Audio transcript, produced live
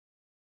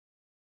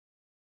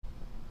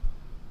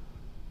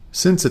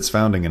Since its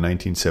founding in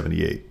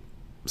 1978,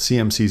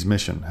 CMC's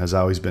mission has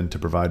always been to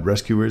provide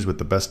rescuers with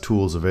the best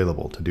tools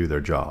available to do their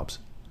jobs.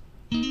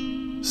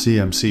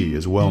 CMC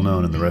is well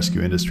known in the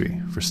rescue industry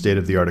for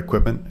state-of-the-art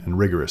equipment and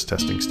rigorous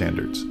testing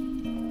standards.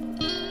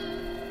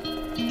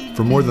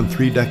 For more than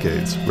 3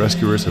 decades,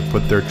 rescuers have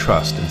put their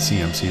trust in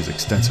CMC's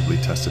extensively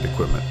tested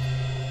equipment.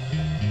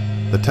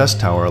 The test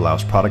tower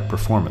allows product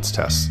performance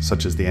tests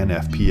such as the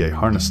NFPA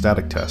harness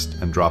static test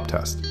and drop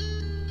test.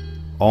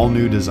 All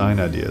new design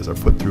ideas are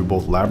put through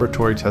both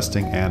laboratory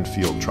testing and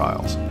field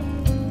trials.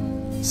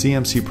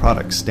 CMC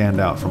products stand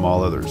out from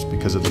all others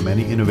because of the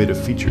many innovative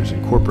features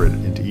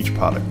incorporated into each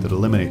product that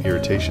eliminate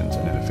irritations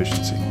and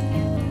inefficiency.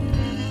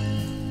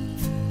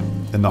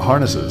 In the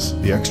harnesses,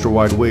 the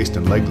extra-wide waist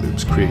and leg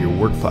loops create your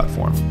work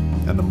platform,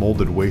 and the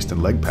molded waist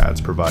and leg pads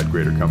provide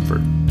greater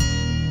comfort.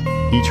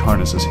 Each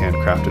harness is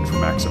handcrafted for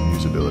maximum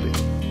usability.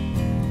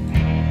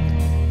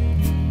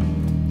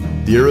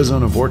 The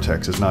Arizona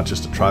Vortex is not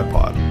just a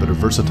tripod, but a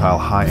versatile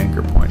high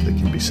anchor point that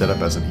can be set up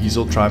as an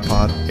easel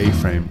tripod,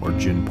 A-frame, or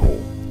gin pole.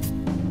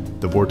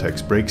 The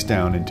Vortex breaks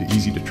down into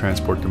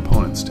easy-to-transport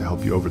components to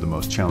help you over the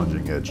most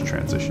challenging edge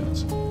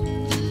transitions.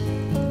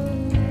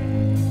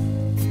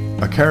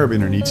 A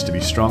carabiner needs to be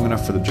strong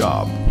enough for the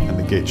job, and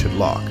the gate should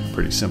lock,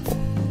 pretty simple.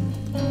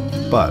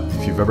 But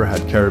if you've ever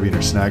had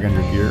carabiner snag on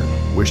your gear,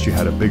 wished you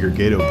had a bigger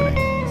gate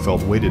opening,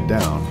 felt weighted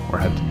down, or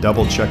had to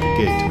double-check a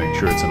gate to make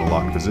sure it's in a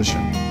locked position,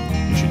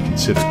 you should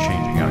consider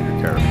changing out your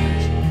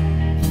carabiners.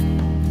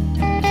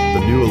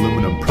 The new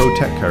aluminum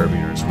ProTech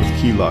carabiners with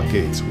key lock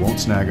gates won't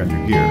snag on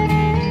your gear,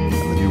 and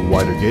the new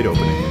wider gate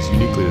opening is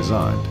uniquely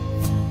designed.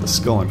 The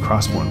skull and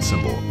crossbones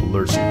symbol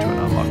alerts you to an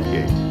unlocked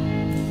gate.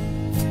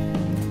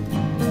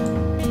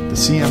 The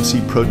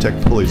CMC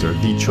ProTech pulleys are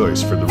the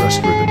choice for the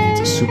rescuer that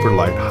needs a super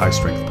light,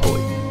 high-strength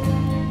pulley.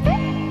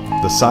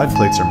 The side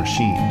plates are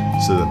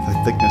machined so that the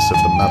thickness of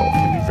the metal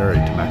can be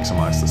varied to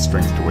maximize the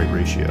strength-to-weight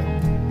ratio.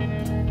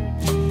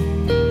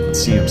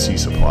 CMC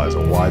supplies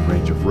a wide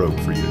range of rope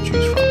for you to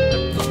choose from.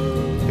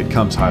 It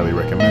comes highly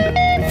recommended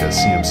because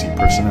CMC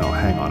personnel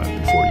hang on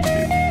it before you do.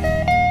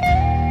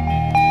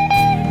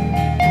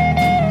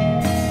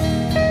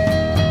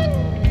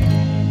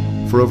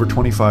 For over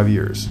 25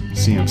 years,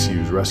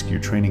 CMC's Rescue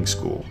Training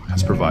School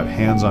has provided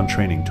hands-on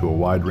training to a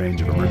wide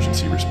range of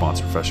emergency response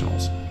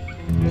professionals.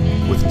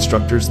 With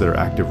instructors that are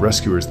active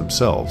rescuers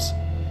themselves,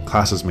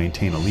 classes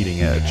maintain a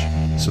leading edge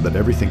so that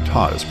everything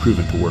taught is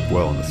proven to work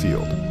well in the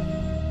field.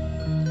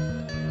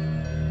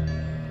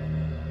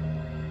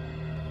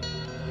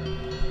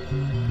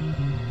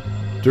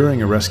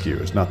 During a rescue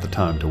is not the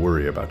time to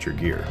worry about your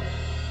gear.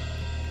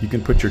 You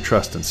can put your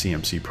trust in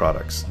CMC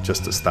products,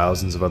 just as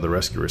thousands of other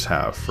rescuers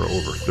have for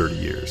over 30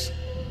 years.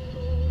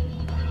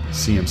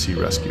 CMC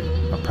Rescue,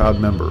 a proud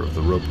member of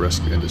the rope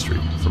rescue industry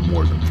for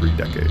more than 3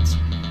 decades.